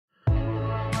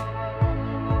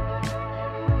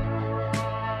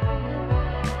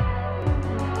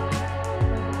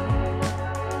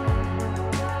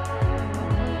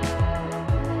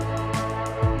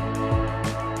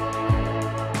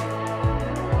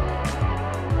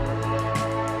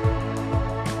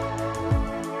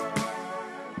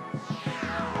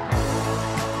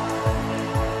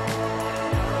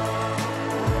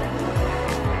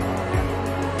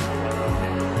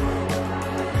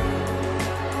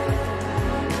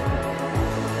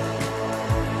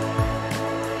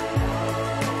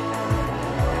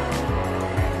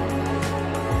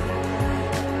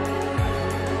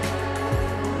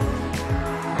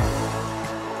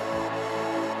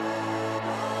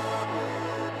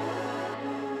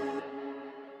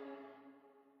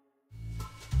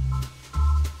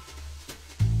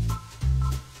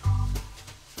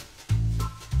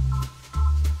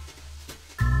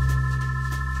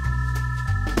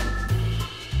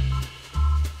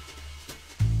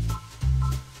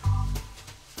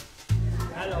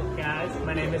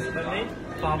name is Bernie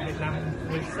from Vietnam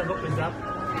with Starbucks Reserve.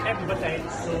 Happy birthday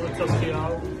to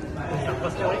Tokyo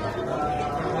Roastery.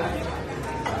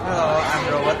 Hello, I'm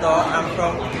Roberto. I'm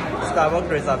from Starbucks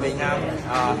Reserve Vietnam.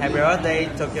 Happy birthday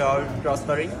Tokyo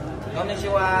Roastery.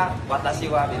 Konnichiwa, watashi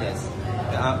wa Bです。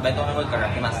ベトナムから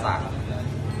来ました。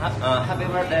Happy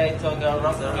birthday Tokyo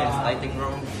Roastery Lighting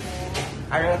Room.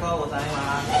 ありがとうござい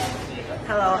ます。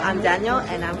Hello, I'm Daniel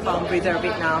and I'm from Reserve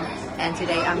Vietnam. And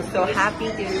today I'm so happy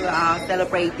to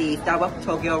celebrate the Starbucks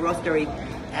Tokyo Roastery.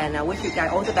 And I wish you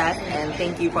guys all the best and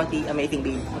thank you for the amazing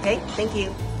bean. Okay, thank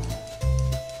you.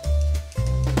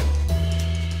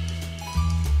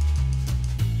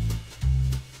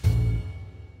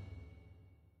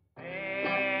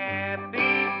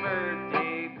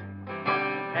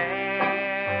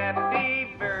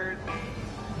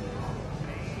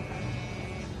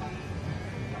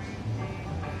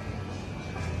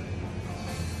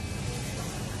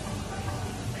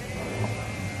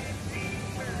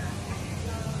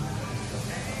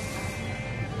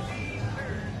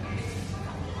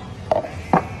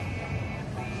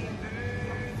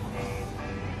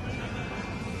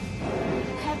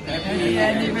 Happy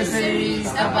anniversary,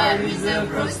 Starbucks Reserve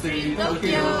Roastery,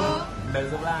 Tokyo!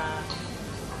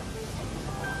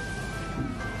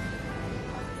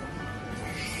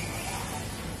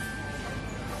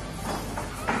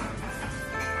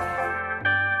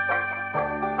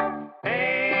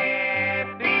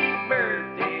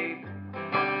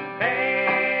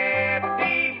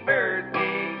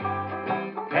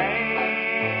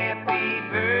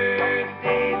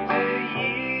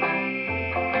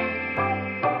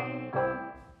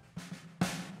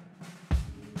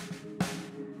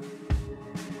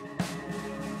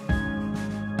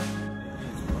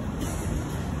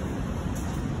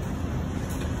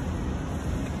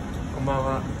こんばん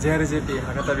は。 JRJP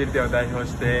博多ビルデを代表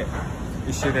して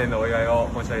1周年のお祝いを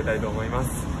申し上げたいと思います。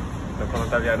この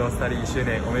度はロースタリー1周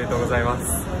年おめでとうございます。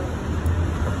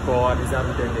ここはリザー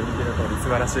ブ店で見ての通り素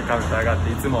晴らしいカウンターがあっ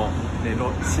て、いつも、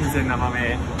新鮮な豆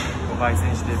を焙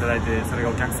煎していただいて、それが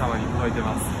お客様に届いて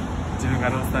ます。自分が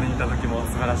ロースタリーにいた時も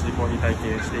素晴らしいコーヒー体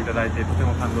験していただいてとて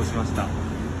も感動しました。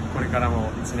これからも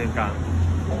1年間、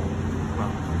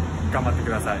頑張ってく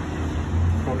ださい。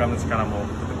福岡の力も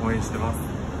とても応援してます。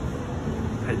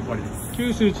はい、終わりです。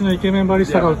九州一のイケメンバリ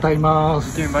スタが歌いま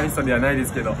す。イケメンバリスタではないで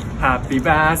すけど、ハッピー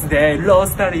バースデーロー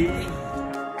スタリー。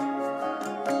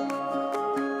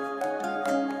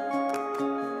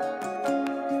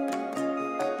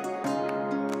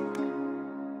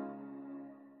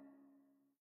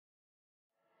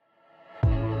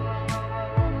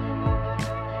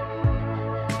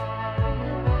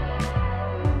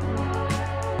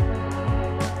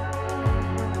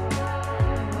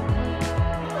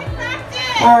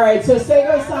Alright, so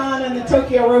Seigo-san and the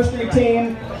Tokyo Roastery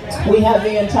team, we have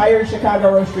the entire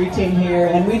Chicago Roastery team here,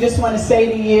 and we just want to say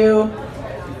to you,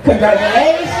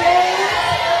 congratulations!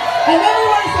 And then we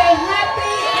want to say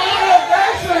happy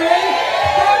anniversary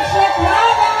from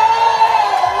Chicago!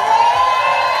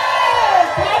 Yes!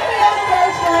 Happy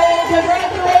anniversary!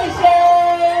 Congratulations!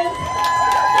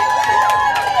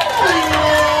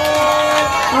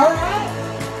 Alright.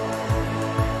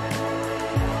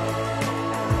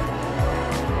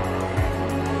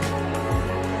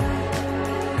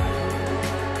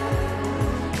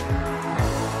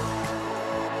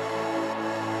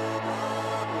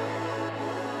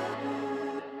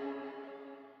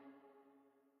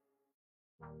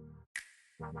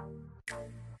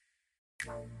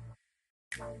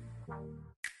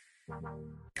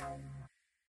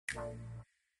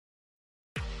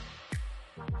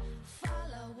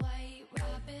 Follow white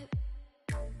rabbit.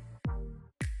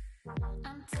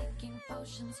 I'm taking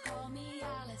potions, call me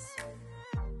Alice.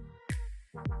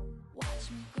 Watch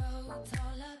me grow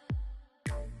taller.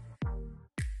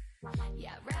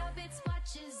 Yeah, rabbit's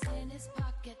watches in his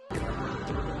pocket.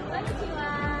 Konnichiwa.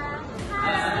 Hi.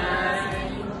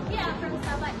 We are from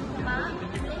Starbucks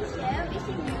Malaysia,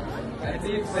 wishing you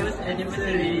Happy first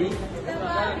anniversary.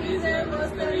 Starbucks Reserve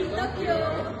Roastery, Tokyo.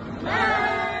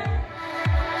 Bye.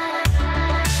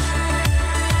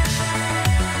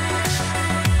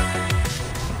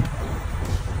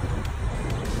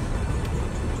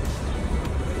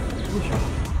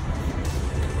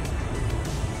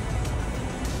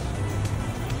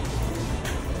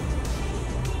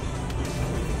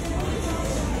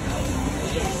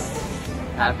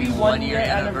 Happy 1-year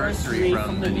anniversary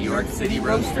from the New York City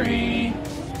Roastery.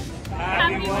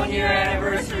 Happy 1-year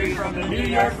anniversary from the New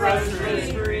York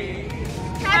Roastery.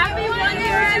 Happy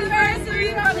 1-year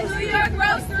anniversary from the New York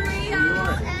Roastery,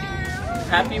 y'all.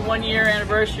 Happy 1-year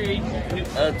anniversary,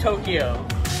 Tokyo.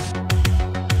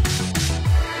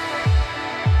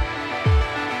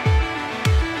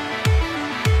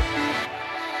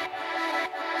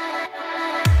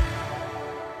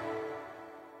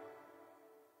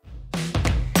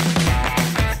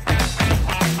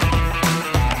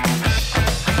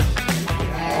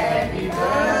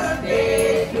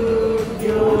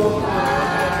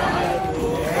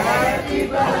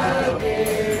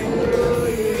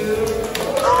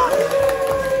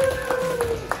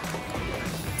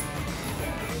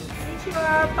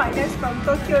 from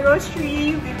Tokyo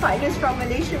Roastery, we partners from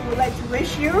Malaysia would like to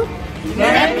wish you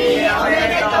Happy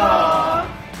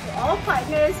To all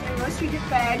partners in Roastery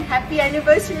Japan, happy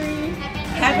anniversary!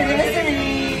 Happy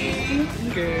anniversary!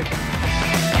 Okay.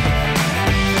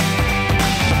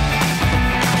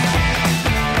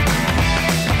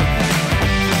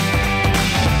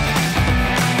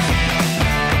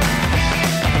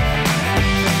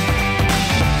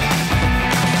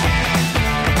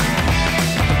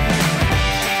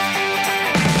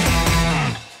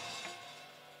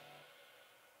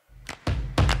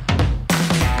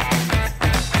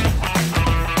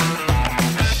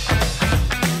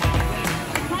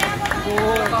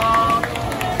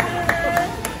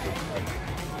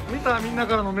見たみんな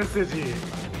からのメッセージ。あ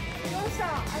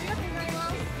りがとうございま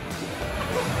す。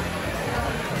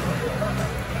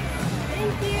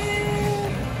Thank you.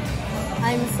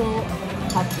 I'm so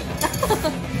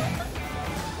happy.